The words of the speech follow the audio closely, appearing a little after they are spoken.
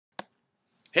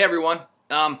Hey everyone.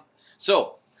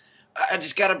 So I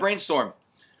just got a brainstorm.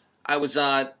 I was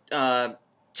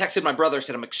texted my brother,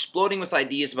 said I'm exploding with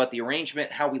ideas about the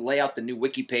arrangement, how we lay out the new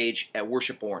wiki page at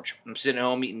Worship Orange. I'm sitting at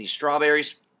home eating these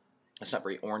strawberries. That's not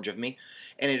very orange of me.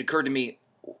 And it occurred to me,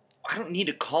 I don't need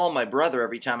to call my brother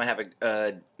every time I have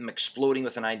I'm exploding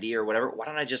with an idea or whatever. Why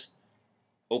don't I just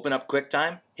open up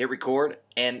QuickTime, hit record,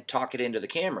 and talk it into the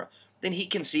camera? Then he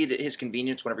can see it at his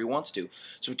convenience whenever he wants to.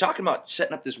 So I'm talking about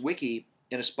setting up this wiki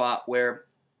in a spot where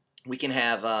we can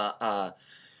have a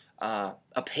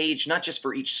page not just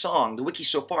for each song. The wiki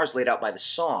so far is laid out by the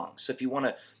song. So if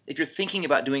you're thinking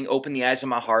about doing "Open the Eyes of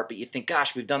My Heart," but you think,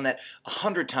 "Gosh, we've done that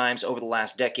 100 times over the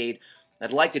last decade.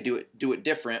 I'd like to do it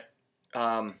different."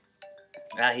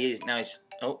 He's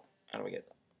oh, how do we get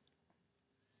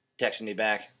texting me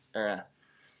back?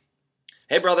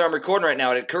 Hey brother, I'm recording right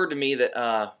now. It occurred to me that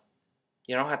I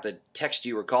don't have to text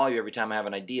you or call you every time I have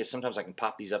an idea. Sometimes I can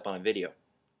pop these up on a video.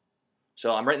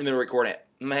 So I'm right in the middle of recording it.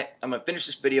 I'm going to finish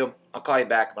this video. I'll call you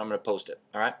back, but I'm going to post it.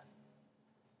 All right?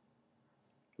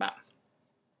 Bye.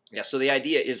 Yeah, so the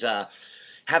idea is have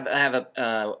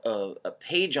a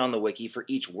page on the wiki for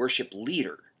each worship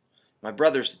leader. My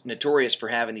brother's notorious for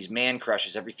having these man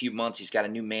crushes. Every few months he's got a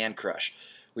new man crush.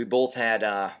 We both had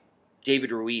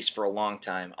David Ruiz for a long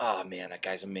time. Oh, man, that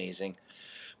guy's amazing.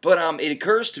 But it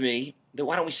occurs to me that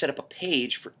why don't we set up a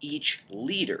page for each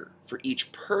leader, for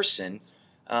each person,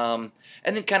 and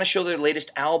then kind of show their latest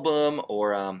album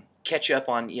or catch up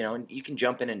on, you can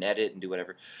jump in and edit and do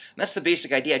whatever. And that's the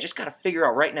basic idea. I just got to figure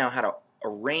out right now how to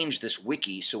arrange this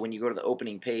wiki so when you go to the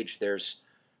opening page, there's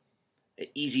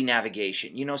easy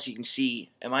navigation, so you can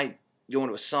see, am I going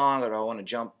to a song or do I want to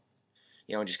jump,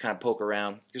 and just kind of poke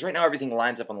around? Because right now everything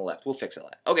lines up on the left. We'll fix all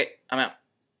that. Okay, I'm out.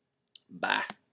 Bye.